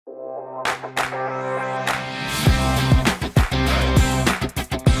Hi,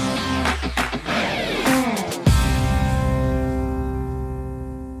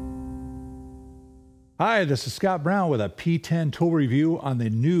 this is Scott Brown with a PTEN tool review on the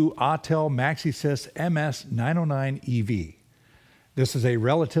new Autel MaxiSYS MS909EV. This is a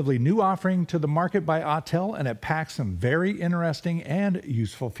relatively new offering to the market by Autel, and it packs some very interesting and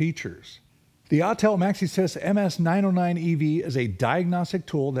useful features. The Autel MaxiSYS MS909EV is a diagnostic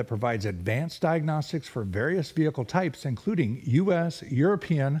tool that provides advanced diagnostics for various vehicle types, including US,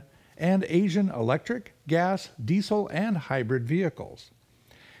 European, and Asian electric, gas, diesel, and hybrid vehicles.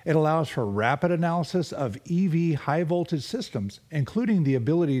 It allows for rapid analysis of EV high-voltage systems, including the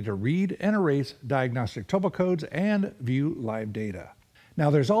ability to read and erase diagnostic trouble codes and view live data. Now,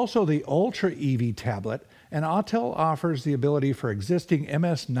 there's also the Ultra EV tablet, and Autel offers the ability for existing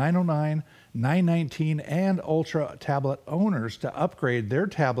MS909, 919, and Ultra tablet owners to upgrade their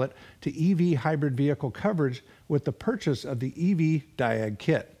tablet to EV hybrid vehicle coverage with the purchase of the EV Diag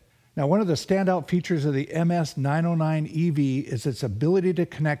kit. Now, one of the standout features of the MS909EV is its ability to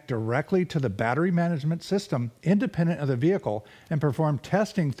connect directly to the battery management system independent of the vehicle and perform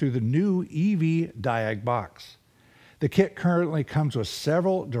testing through the new EV Diag box. The kit currently comes with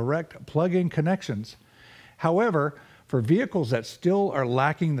several direct plug-in connections. However, for vehicles that still are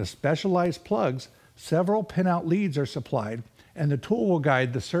lacking the specialized plugs, several pinout leads are supplied, and the tool will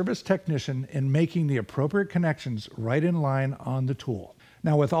guide the service technician in making the appropriate connections right in line on the tool.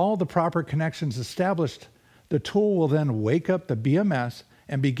 Now, with all the proper connections established, the tool will then wake up the BMS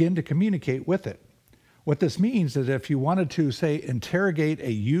and begin to communicate with it. What this means is if you wanted to, say, interrogate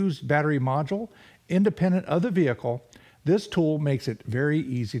a used battery module independent of the vehicle, this tool makes it very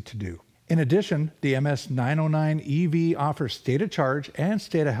easy to do. In addition, the MS909EV offers state of charge and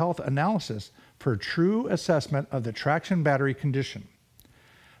state of health analysis for true assessment of the traction battery condition.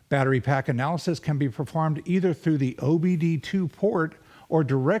 Battery pack analysis can be performed either through the OBD2 port or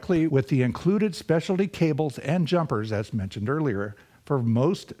directly with the included specialty cables and jumpers, as mentioned earlier, for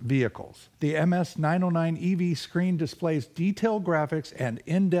most vehicles. The MS909EV screen displays detailed graphics and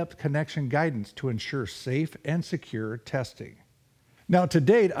in-depth connection guidance to ensure safe and secure testing. Now, to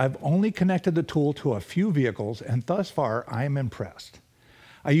date, I've only connected the tool to a few vehicles, and thus far, I am impressed.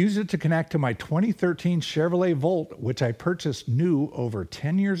 I used it to connect to my 2013 Chevrolet Volt, which I purchased new over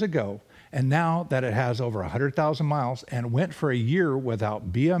 10 years ago, and now that it has over 100,000 miles and went for a year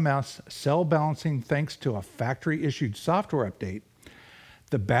without BMS cell balancing thanks to a factory-issued software update,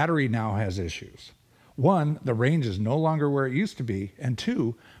 the battery now has issues. One, the range is no longer where it used to be, and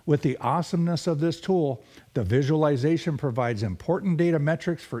two, with the awesomeness of this tool, the visualization provides important data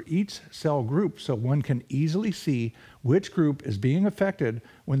metrics for each cell group so one can easily see which group is being affected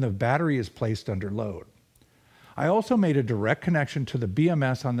when the battery is placed under load. I also made a direct connection to the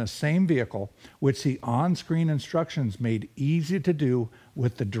BMS on the same vehicle, which the on-screen instructions made easy to do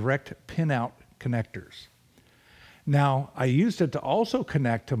with the direct pinout connectors. Now, I used it to also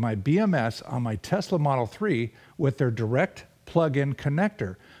connect to my BMS on my Tesla Model 3 with their direct plug-in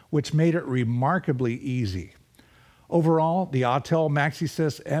connector, which made it remarkably easy. Overall, the Autel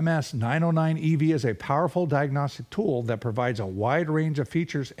MaxiSYS MS909EV is a powerful diagnostic tool that provides a wide range of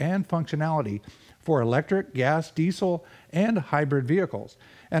features and functionality for electric, gas, diesel, and hybrid vehicles,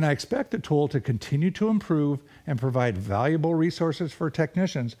 and I expect the tool to continue to improve and provide valuable resources for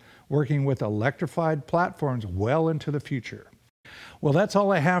technicians working with electrified platforms well into the future. Well, that's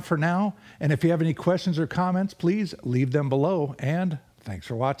all I have for now, and if you have any questions or comments, please leave them below, and thanks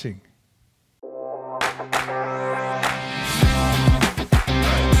for watching.